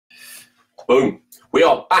Boom. We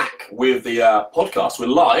are back with the podcast. We're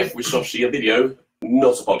live, which is obviously a video,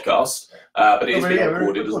 not a podcast, but it is being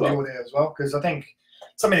recorded as well. Audio as well, because I think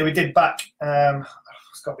something that we did back,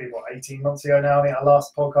 it's got to be, 18 months ago now, I think our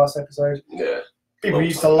last podcast episode. Yeah. People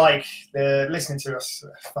used to like listening to us,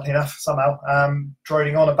 funny enough, somehow,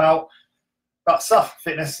 droning on about stuff,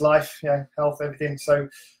 fitness, life, health, everything. So,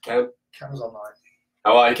 Cam's online.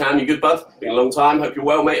 How are you, Cam? You good, bud? Been a long time. Hope you're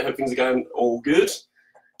well, mate. Hope things are going all good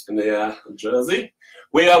in the Jersey.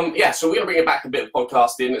 So we're going to bring it back a bit of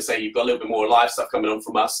podcasting. Let's say you've got a little bit more live stuff coming on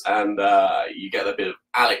from us, and you get a bit of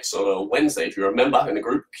Alex on a Wednesday, if you remember, in the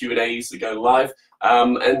group Q&As that go live.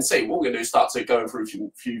 And say what we're going to do is start to go through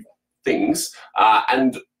a few things.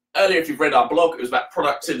 And earlier, if you've read our blog, it was about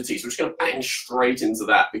productivity. So we're just going to bang straight into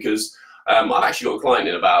that because I've actually got a client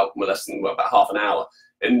in about half an hour.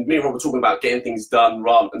 And me and Rob were talking about getting things done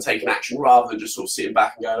and taking action rather than just sort of sitting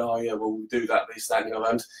back and going, oh yeah, well, we'll do that, this, that, and the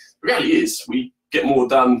other. And the reality is we get more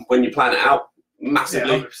done when you plan it out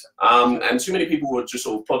massively. Yeah, and too many people were just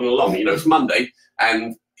sort of plodding along. It's Monday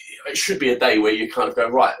and it should be a day where you kind of go,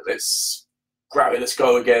 right, let's grab it, let's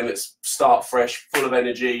go again, let's start fresh, full of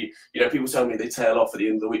energy. People tell me they tail off at the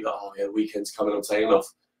end of the week, like, oh yeah, the weekend's coming, I'm tailing off.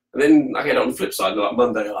 And then I get on the flip side, like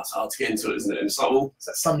Monday, it's hard to get into it, isn't it? And it's like, well, it's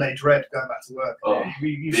that Sunday dread going back to work. Oh,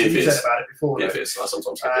 you said about it before. Yeah, I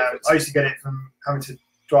sometimes get I used to get it from having to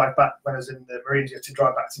drive back when I was in the Marines. You had to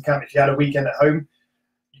drive back to camp. If you had a weekend at home,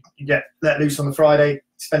 you get let loose on the Friday,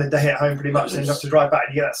 spend a day at home pretty much, then you have to drive back.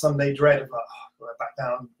 And you get that Sunday dread of like, we're back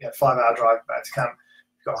down, 5-hour drive back to camp.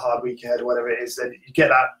 You've got a hard week ahead or whatever it is. Then you get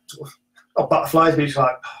that sort of, not butterflies, but you're just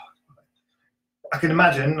like, I can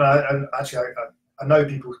imagine. I know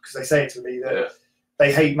people because they say it to me that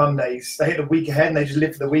they hate Mondays. They hit the week ahead and they just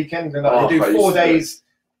live for the weekend. And they do 4 days.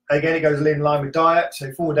 Again, it goes in line with diet.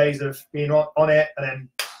 So 4 days of being on it and then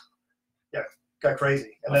go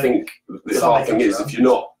crazy. And I think the hard thing is if you're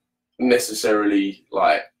not necessarily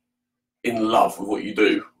like in love with what you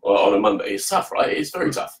do on a Monday, it's tough, right? It's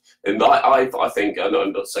very tough. And I think, I know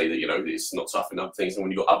I'm not to say that, it's not tough in other things. And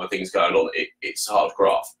when you've got other things going on, it's hard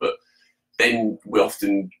graft. But then we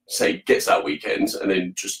often say gets that weekend and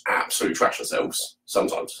then just absolutely trash ourselves.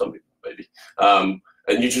 Sometimes, some people maybe.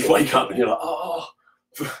 And you just wake up and you're like, oh,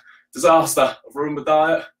 disaster. I've ruined my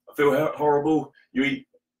diet. I feel horrible. You eat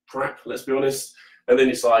crap, let's be honest. And then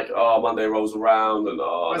it's like, oh, Monday rolls around and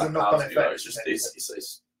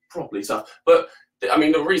it's probably tough. But I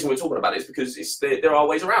mean, the reason we're talking about it is because there are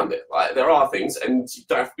ways around it. Like there are things, and you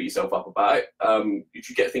don't have to beat yourself up about it. If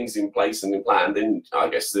you get things in place and in plan, then I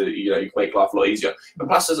guess you can make life a lot easier. And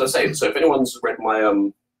plus, as I say, so if anyone's read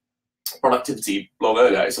my productivity blog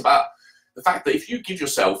earlier, it's about the fact that if you give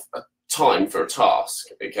yourself a time for a task,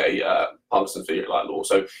 Parkinson's theory like law.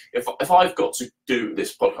 So if I've got to do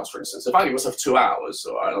this podcast, for instance, if I give myself 2 hours,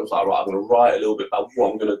 all right, I was like, right, I'm going to write a little bit about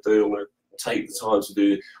what I'm going to do. I'm going to take the time to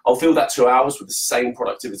do it. I'll fill that 2 hours with the same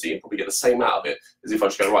productivity and probably get the same out of it as if I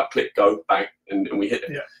just go right click, go, bang, and we hit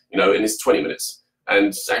it. And it's 20 minutes and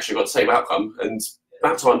it's actually got the same outcome. And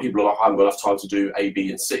that time people are like, I haven't got enough time to do A, B,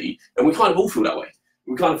 and C. And we kind of all feel that way.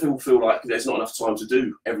 We kind of feel like there's not enough time to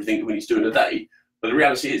do everything that we need to do in a day. But the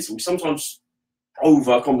reality is we sometimes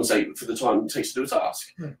overcompensate for the time it takes to do a task,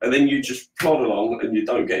 and then you just plod along and you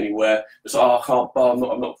don't get anywhere. It's like, I can't. I'm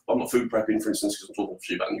not food prepping, for instance, because I'm talking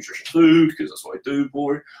to you about nutritious food because that's what I do,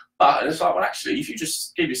 boring. But it's like, well, actually, if you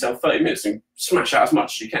just give yourself 30 minutes and smash out as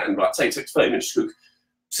much as you can, like take 30 minutes to cook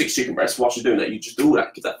 6 chicken breasts. Whilst you're doing that, you just do all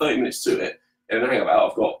that, give that 30 minutes to it, and hang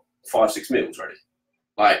about. I've got 5-6 meals ready.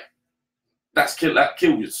 Like that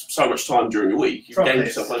kills so much time during the week. You've gained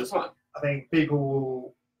yourself a lot of time. I think people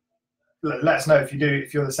will let us know if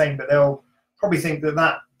you're the same, but they'll probably think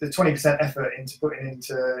that the 20% effort into putting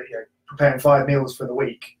into preparing 5 meals for the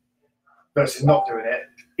week versus not doing it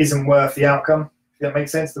isn't worth the outcome. If that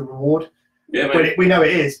makes sense, the reward. Yeah, but we know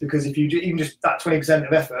it is, because if you even just that 20%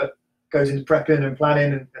 of effort goes into prepping and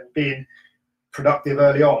planning and being productive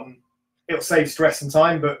early on, it'll save stress and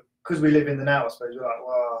time. But because we live in the now, I suppose we're like,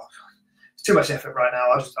 well, it's too much effort right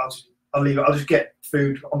now. I'll leave it. I'll just get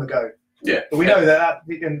food on the go. Yeah, but we know that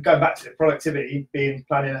and going back to the productivity, being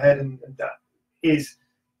planning ahead, and that is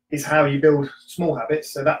how you build small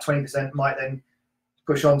habits. So that 20% might then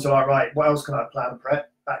push on to like, right, what else can I plan and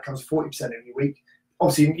prep? That comes 40% of your week.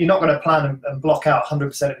 Obviously, you're not going to plan and block out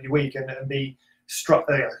 100% of your week and be stuck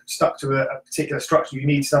to a particular structure. You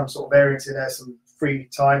need some sort of variance in there, some free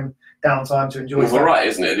time, downtime to enjoy. Well, right,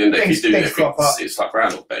 isn't it? And if you do everything, it's like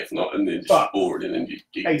Groundhog Day, if not, and then just boring, and then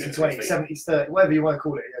you 80-20, 70-30, whatever you want to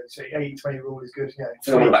call it. So 80-20 rule is good.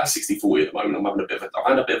 I'm about 60-40 at the moment. I'm having a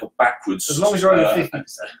bit of a backwards. As long as you're over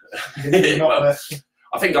 50%.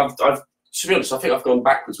 I think I've to be honest, I think I've gone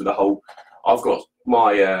backwards with the whole I've got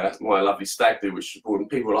my my lovely stag do, which is abroad, and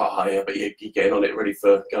people are like, oh yeah, but you're getting on it ready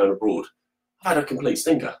for going abroad. I've had a complete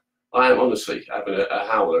stinker. I am honestly having a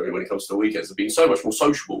howler when it comes to the weekends. I've been so much more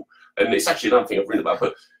sociable, and it's actually another thing I've written about,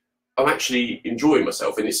 but I'm actually enjoying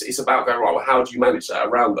myself, and it's about going, right, well, how do you manage that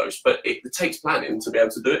around those? But it takes planning to be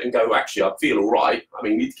able to do it and go, actually, I feel all right. I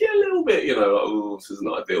mean, you get a little bit, you know, like, oh, this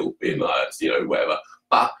isn't ideal, being like, you know, whatever.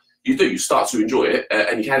 But you start to enjoy it,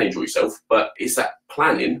 and you can enjoy yourself, but it's that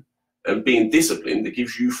planning and being disciplined that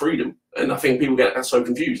gives you freedom. And I think people get that so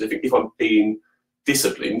confused. They think if I'm being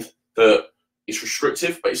disciplined, that it's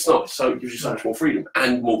restrictive, but it's not. So it gives you so much more freedom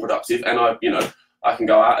and more productive. And I can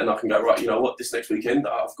go out and I can go, right, you know what, this next weekend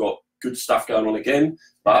I've got good stuff going on again,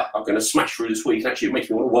 but I'm going to smash through this week. And actually, it makes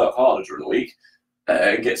me want to work harder during the week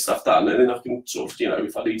and get stuff done. And then I can sort of, you know,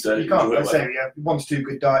 if I need to. You can't, let's say, 1 to 2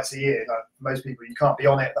 good diets a year. Like most people, you can't be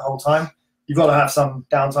on it the whole time. You've got to have some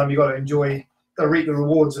downtime. You've got to enjoy, got to reap the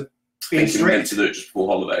rewards of being strict. Meant to do it just before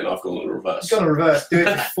holiday, and I've gone on the reverse. You've got to reverse. Do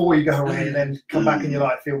it before you go away, and then come back and you're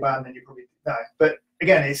like, feel bad, and then you probably no. But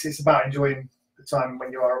again, it's about enjoying the time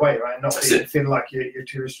when you are away, right? And not feeling like you're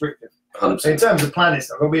too restrictive. 100%. In terms of planning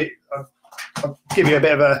stuff, I'll give you a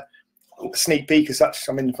bit of a sneak peek as such.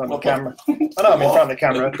 I'm in front of the camera. I know I'm in front of the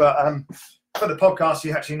camera, but for the podcast,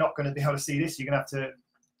 you're actually not going to be able to see this. You're going to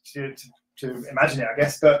have to imagine it, I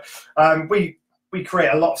guess. But we create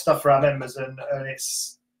a lot of stuff for our members, and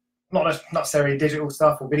it's not necessarily digital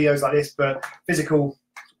stuff or videos like this, but physical,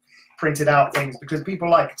 printed out things, because people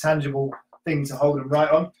like a tangible thing to hold and write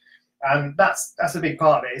on. And that's a big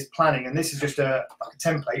part of it, is planning. And this is just like a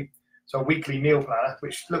template, so a weekly meal planner,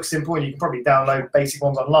 which looks simple, and you can probably download basic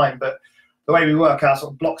ones online. But the way we work out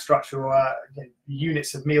sort of block structure, or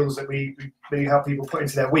units of meals that we help people put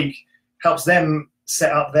into their week, helps them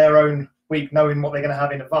set up their own week, knowing what they're going to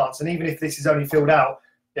have in advance. And even if this is only filled out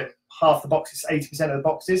half the boxes, 80% of the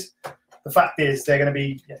boxes, the fact is they're going to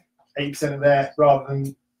be 80% of there rather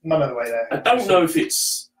than none of the way there. I don't know if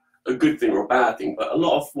it's a good thing or a bad thing, but a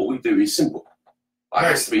lot of what we do is simple. It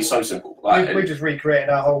has to be so simple. We just recreated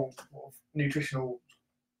our whole nutritional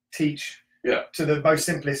teach to the most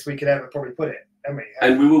simplest we could ever probably put it.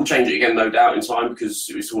 And we will change it again, no doubt, in time, because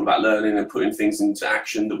it's all about learning and putting things into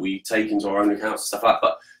action that we take into our own accounts and stuff like that.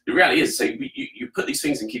 But the reality is, you put these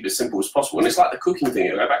things and keep it as simple as possible. And it's like the cooking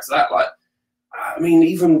thing. I go back to that. Like, I mean,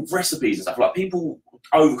 even recipes and stuff. Like, people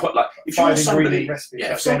overcook. Like, if you're somebody,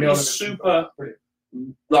 if somebody's super,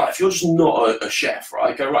 like, if you're just not a chef,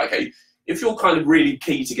 right? Go, right, okay. If you're kind of really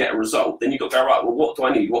key to get a result, then you've got to go, right, well, what do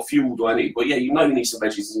I need? What fuel do I need? Well, yeah, you know you need some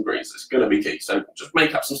veggies and greens. It's going to be key. So just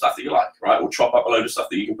make up some stuff that you like, right? Or chop up a load of stuff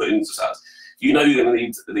that you can put into salads. You know you're going to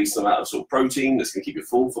need a decent amount of sort of protein that's going to keep you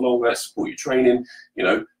full for longer, support your training, you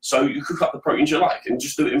know. So you cook up the proteins you like and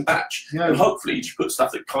just do it in batch. Yeah. And hopefully you put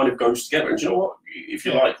stuff that kind of goes together. And do you know what? If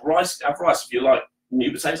you like rice, have rice. If you like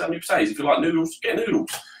new potatoes, have new potatoes. If you like noodles, get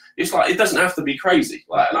noodles. It's like, it doesn't have to be crazy.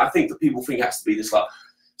 Like, and I think that people think it has to be this like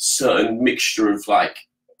certain mixture of like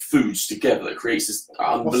foods together that creates this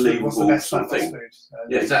unbelievable sort of thing.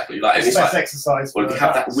 Yeah, exactly. Like, and it's like exercise. Well, if you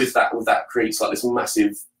have that with that creates like this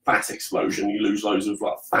massive fat explosion. You lose loads of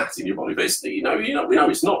like fat in your body, but it's, we know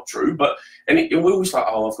it's not true. But we're always like,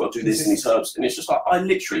 oh, I've got to do this and these herbs, and it's just like I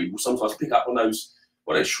literally will sometimes pick up on those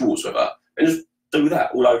Schwartz whatever and just do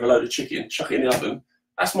that all over a load of chicken, chuck it in the oven.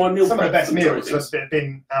 That's my meal. Some of the best meals have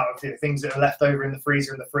been out of things that are left over in the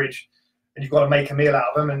freezer in the fridge. And you've got to make a meal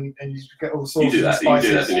out of them, and you get all sorts of spices.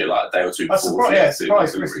 You do that, didn't you, like a day or two before? Yeah,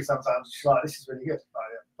 surprise Christy sometimes. She's like, this is really good.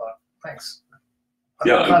 Like, thanks. I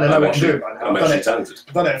kind of know what I'm doing by now. I'm actually talented.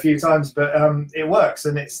 I've done it a few times, but it works,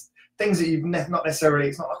 and it's things that you've not necessarily,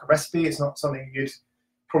 it's not like a recipe, it's not something you'd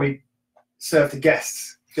probably serve to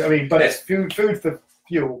guests. Do you know what I mean? But it's food for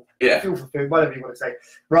fuel, fuel for food, whatever you want to say,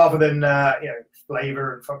 rather than,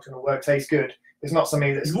 flavour and functional work, tastes good. It's not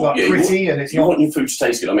something that's pretty, and it's not. You want your food to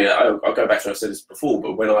taste good. I mean, I'll go back to what I said this before,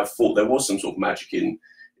 but when I thought there was some sort of magic in,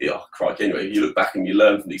 crikey, anyway, you look back and you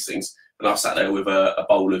learn from these things, and I sat there with a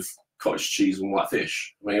bowl of cottage cheese and white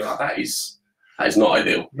fish. I mean, like, that is not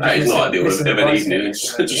ideal. That is not ideal of an evening.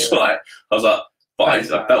 It's just like, I was like, but I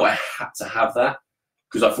felt I had to have that,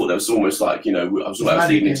 because I thought there was almost like, I was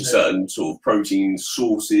feeding into certain sort of protein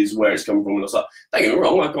sources, where it's coming from, and I was like, don't get me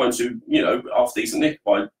wrong, I'm going to, half decent nick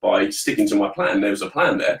by sticking to my plan. There was a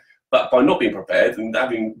plan there, but by not being prepared and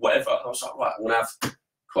having whatever, I was like, right, I'm going to have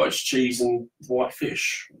cottage cheese and white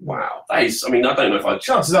fish. Wow. That is, I mean, I don't know if I'd...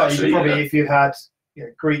 Chances are, you probably, if you'd had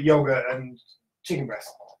Greek yogurt and chicken breast,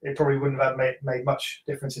 it probably wouldn't have made much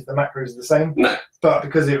difference if the macros are the same. No. But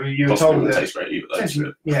because you were told that... Tastes great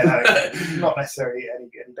either, not necessarily any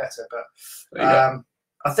better. But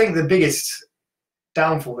I think the biggest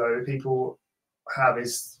downfall, though, people have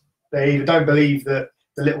is They either don't believe that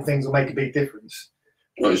the little things will make a big difference.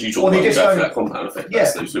 Well, as you talk about, that compound effect. Yeah,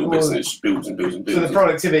 that's those little bits, and it just builds and builds and builds. So the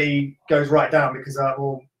productivity goes right down because I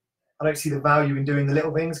don't see the value in doing the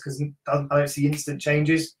little things because I don't see instant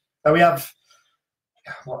changes. And we have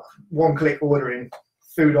one-click ordering,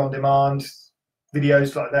 food on demand,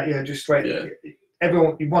 videos like that. Yeah, just straight. Yeah.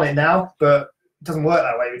 Everyone, you want it now, but it doesn't work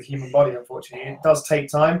that way with the human body, unfortunately. It does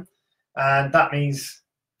take time, and that means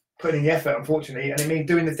putting in the effort, unfortunately, and it means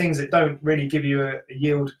doing the things that don't really give you a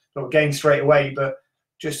yield or gain straight away, but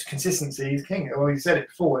just consistency is king. Well, you said it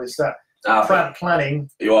before, is that planning.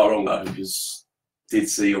 You are wrong though, because I did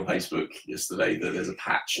see on Facebook yesterday that there's a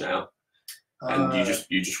patch now, and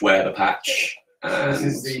you just wear the patch, and this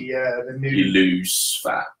is the new. You lose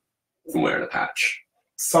fat from wearing a patch.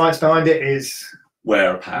 Science behind it is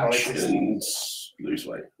wear a patch and lose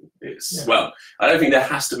weight. It's well, I don't think there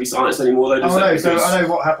has to be science anymore though. Oh no, so I know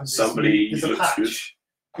what happens. Somebody looks patch.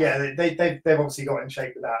 Good. Yeah, they've obviously got in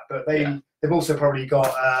shape with that, but they've also probably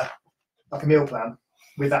got like a meal plan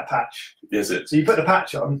with that patch. Is it? So you put the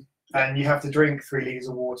patch on, and you have to drink 3 litres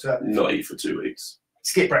of water. Not eat for 2 weeks.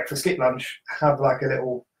 Skip breakfast, skip lunch, have like a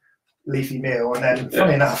little leafy meal, and then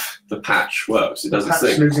funny enough, the patch works. It does its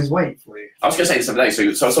thing. The patch loses weight for you. I was going to say this the other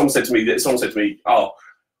day. So someone said to me, oh,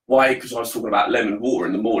 why? Because I was talking about lemon water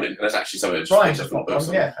in the morning, and that's actually something that Ryan just popped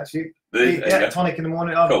on. Yeah, actually, tonic in the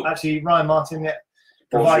morning. Cool. Actually, Ryan Martin,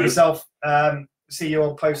 provide yourself. See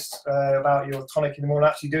your post about your tonic in the morning.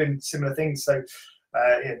 Actually, doing similar things. So,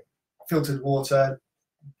 filtered water,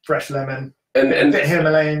 fresh lemon. And a bit of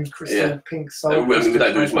Himalayan crystal pink salt. I mean, we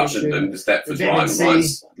don't do as much than the Stepford's.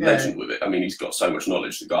 Ryan's legend with it. I mean, he's got so much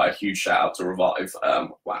knowledge. The guy, huge shout out to Revive.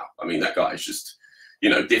 Wow, I mean, that guy is just,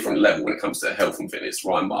 different level when it comes to health and fitness.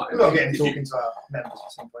 Ryan Martin. We'll get him talking to our members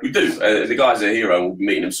at some point. We do. The guy's a hero. We'll be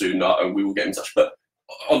meeting him soon, and we will get in touch. But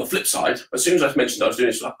on the flip side, as soon as I mentioned that I was doing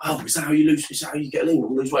this, like, oh, is that how you lose? Is that how you get lean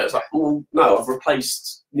and lose weight? I was like, well, no, I've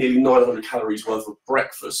replaced nearly 900 calories worth of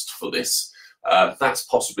breakfast for this. That's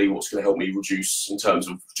possibly what's going to help me reduce in terms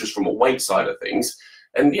of just from a weight side of things.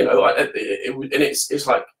 And it's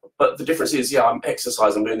like, but the difference is, I'm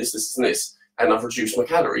exercising, I'm doing this, and this, and I've reduced my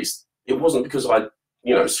calories. It wasn't because I,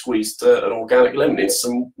 squeezed an organic lemon in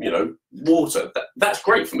some, water. That's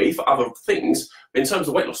great for me for other things. But in terms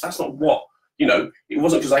of weight loss, that's not what, it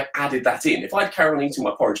wasn't because I added that in. If I'd carried on eating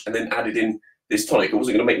my porridge and then added in this tonic, it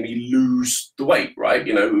wasn't going to make me lose the weight, right?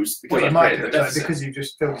 It was because because you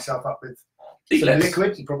just filled yourself up with some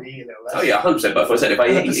liquid, you probably eat a little less. Oh yeah, 100%. But if I said, if I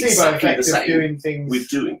ate exactly the same with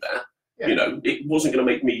doing that, it wasn't going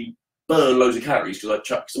to make me burn loads of calories because I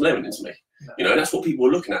chucked some lemon into me. No. And that's what people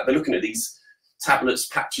are looking at. They're looking at these tablets,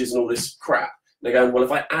 patches, and all this crap. They're going, well,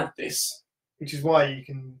 if I add this, which is why you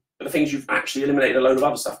can. But the things you've actually eliminated a load of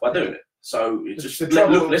other stuff by doing it. So it's just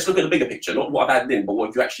let's look at the bigger picture, not what I've added in, but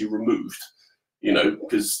what you actually removed.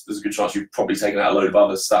 Because there's a good chance you've probably taken out a load of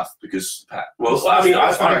other stuff because I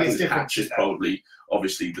reckon the patch is probably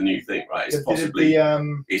obviously the new thing, right? It's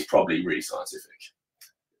it's probably really scientific.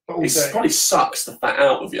 It probably sucks the fat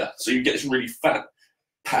out of you, so you get this really fat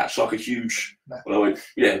patch, like a huge. That's probably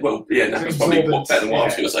better than what I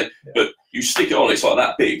was going to say. Yeah. But you stick it on, it's like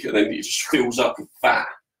that big, and then it just fills up with fat.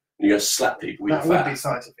 And you go slap people with fat. That would be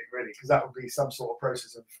scientific, really, because that would be some sort of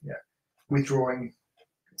process of withdrawing.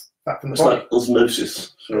 Back from the body. Like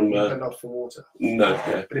osmosis from. But not for water. No,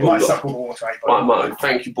 but it might suck all the water out. Might.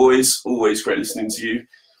 Thank you, boys. Always great listening to you.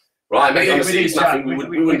 Right, mate. Honestly, it's nothing. We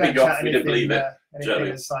wouldn't be off if we didn't believe it.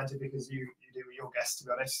 Anything as scientific as you do with your guests, to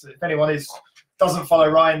be honest. If anyone doesn't follow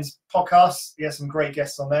Ryan's podcast, he has some great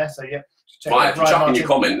guests on there. So check out Ryan. Chuck in your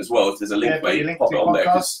comment as well if there's a link, mate. Pop it on there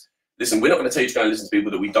because. Listen, we're not going to tell you to go and listen to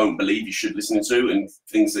people that we don't believe you should listen to and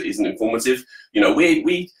things that isn't informative.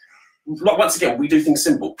 Once again, we do things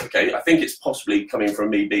simple, okay? I think it's possibly coming from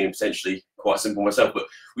me being potentially quite simple myself, but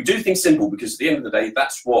we do things simple because at the end of the day,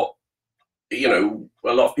 that's what, a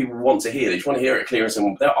lot of people want to hear. They just want to hear it clear and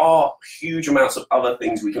simple. There are huge amounts of other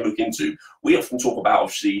things we can look into. We often talk about,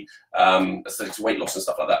 obviously, aesthetics, weight loss and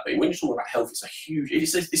stuff like that, but when you talk about health,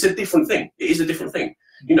 it's a different thing. It is a different thing.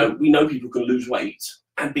 We know people can lose weight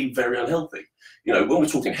and be very unhealthy. When we're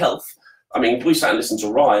talking health, I mean, we sat and listened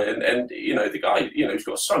to Ryan, and the guy, he's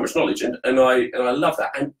got so much knowledge, and I love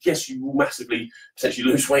that. And yes, you will massively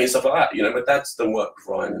potentially lose weight and stuff like that. My dad's done work with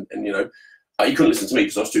Ryan, and he couldn't listen to me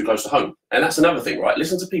because I was too close to home. And that's another thing, right?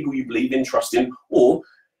 Listen to people you believe in, trust in, or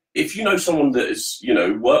if you know someone that has,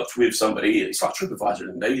 worked with somebody, it's like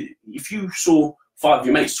TripAdvisor. If you saw 5 of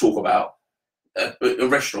your mates talk about a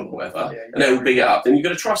restaurant or whatever, and they'll big it up, then you've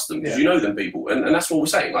got to trust them because you know them people, and that's what we're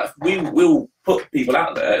saying. Like we will put people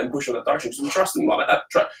out there and push in that direction because we trust them.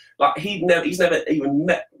 Like he's never even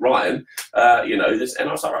met Ryan, you know. And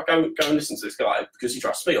I was like, right, go and listen to this guy because he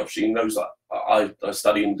trusts me. Obviously, he knows that I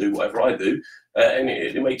study and do whatever I do, and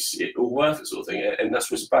it makes it all worth it, sort of thing. And that's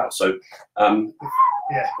what it's about. So, I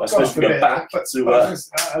suppose we go back to as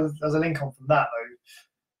a link on from that though,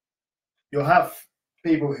 you'll have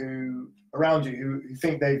people who around you who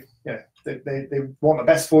think they want the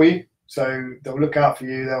best for you, so they'll look out for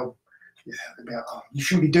you. They'll be like, oh, you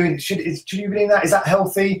shouldn't be doing it. Should you be doing that? Is that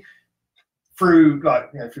healthy? Through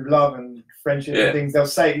through love and friendship and things, they'll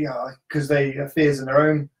say because they have fears in their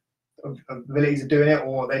own abilities of doing it,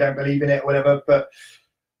 or they don't believe in it, or whatever. But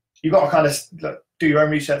you've got to kind of do your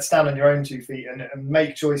own research, stand on your own 2 feet, and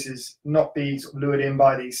make choices, not be sort of lured in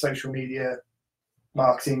by these social media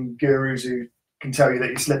marketing gurus who can tell you that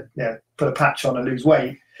you put a patch on and lose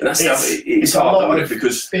weight. And that's it's hard, though, isn't it?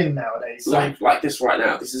 Because spin nowadays, like this right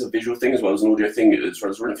now, this is a visual thing as well as an audio thing, as well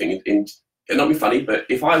as a written thing. And not be funny, but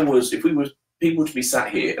if we were people to be sat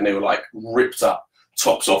here and they were like ripped up,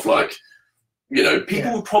 tops off, like, you know,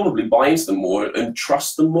 people would probably buy into them more and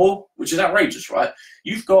trust them more, which is outrageous, right?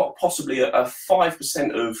 You've got possibly a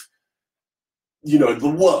 5% of, you know, the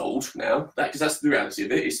world now, because that's the reality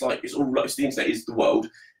of it. It's like it's the internet is the world.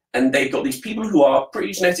 And they've got these people who are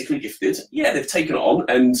pretty genetically gifted. Yeah, they've taken it on,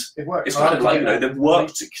 and it's kind of like, you know, they've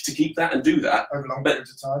worked to keep that and do that over long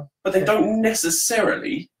periods of time. But they don't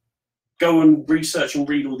necessarily go and research and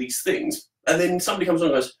read all these things. And then somebody comes on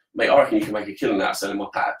and goes, mate, I reckon you can make a killing out of selling my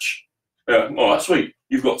patch. All right, sweet.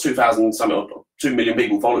 You've got 2 million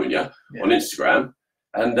people following you on Instagram.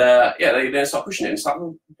 And they then start pushing it. And it's like,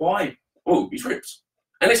 well, why? Oh, he's ripped.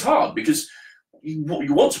 And it's hard because you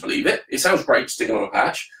want to believe it. It sounds great sticking on a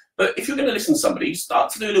patch. But if you're going to listen to somebody,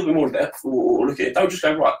 start to do a little bit more depth or look at it. Don't just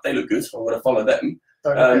go, right, they look good, so I'm going to follow them.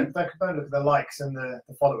 Don't look at the likes and the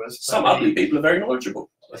followers. Some ugly people are very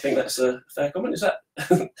knowledgeable. I think that's a fair comment, is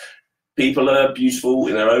that? People are beautiful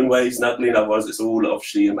in their own ways and ugly in other ways. It's all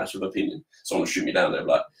obviously a matter of opinion. Someone will shoot me down there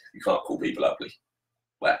like, you can't call people ugly.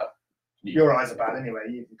 Wow. Your eyes are bad anyway.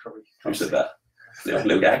 You probably. Who said that?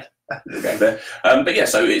 Little gag. Little gag there. But yeah,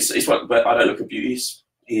 so it's what, but I don't look at beauty.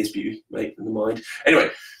 Here's beauty, mate, in the mind. Anyway,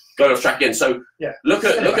 going off track again. So look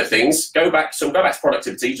at things. Go back. So we'll go back to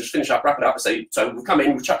productivity. Just finish up, wrap it up, and say. So we'll come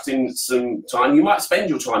in. We've chucked in some time. You might spend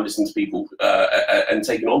your time listening to people and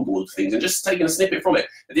taking on board things and just taking a snippet from it.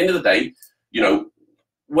 At the end of the day, you know,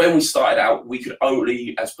 when we started out, we could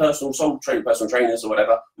only, as personal trainers or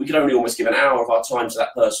whatever, we could only almost give an hour of our time to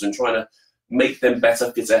that person, trying to make them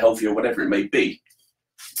better, fitter, healthier, whatever it may be.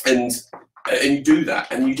 And you do that,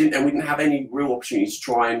 and we didn't have any real opportunity to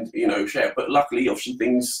try and, you know, share. But luckily, obviously,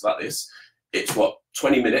 things like this, it's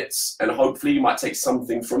 20 minutes, and hopefully you might take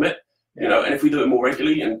something from it, you know. And if we do it more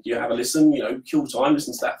regularly, and you have a listen, you know, kill time,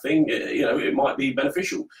 listen to that thing, you know, it might be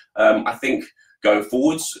beneficial. I think going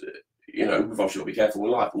forwards, you know, we've obviously got to be careful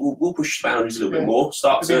in life, but we'll push the boundaries a little bit more.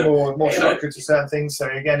 Start to be more structured to certain things. So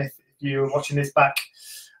again, if you're watching this back,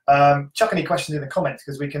 chuck any questions in the comments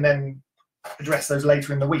because we can then address those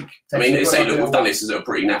later in the week. I mean, say, look, we've done this as a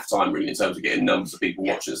pretty naff time, really, in terms of getting numbers of people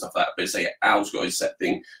watching and stuff like that. But say, Al's got his set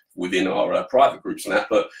thing within our private groups and that.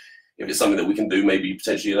 But if it's something that we can do, maybe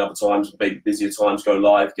potentially at other times, maybe busier times, go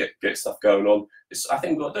live, get stuff going on. I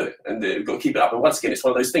think we've got to do it, and we've got to keep it up. And once again, it's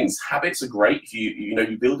one of those things. Habits are great if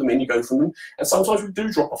you build them in, you go from them. And sometimes we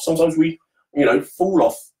do drop off. Sometimes we, you know, fall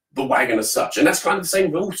off the wagon as such. And that's kind of the same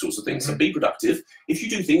with all sorts of things. So be productive. If you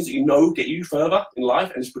do things that you know get you further in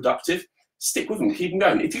life and it's productive, stick with them, keep them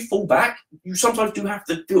going. If you fall back, you sometimes do have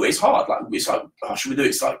to do it. It's hard. It's like, oh, should we do it?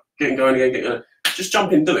 It's like getting going again. Just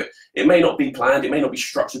jump in and do it. It may not be planned, it may not be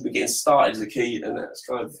structured, but getting started is the key, and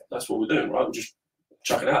that's what we're doing, right? We're just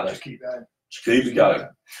chucking it out there. Just keep going. Just keep it going.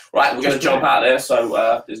 Right, we're going to jump out there.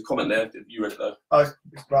 So there's a comment there. You read it though. Oh,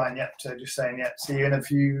 it's Brian. Yep. So just saying, see you in a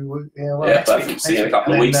few. Perfect. Week, see you in a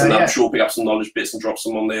couple of weeks, and I'm sure pick up some knowledge bits and drop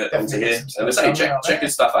some on there onto here. And say check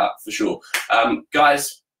his stuff out for sure,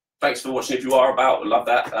 guys. Thanks for watching. If you are about, love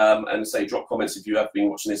that. And say drop comments if you have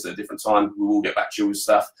been watching this at a different time. We will get back to you with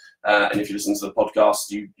stuff. And if you listen to the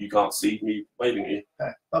podcast, you can't see me waving at you.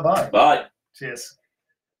 Bye-bye. Bye. Cheers.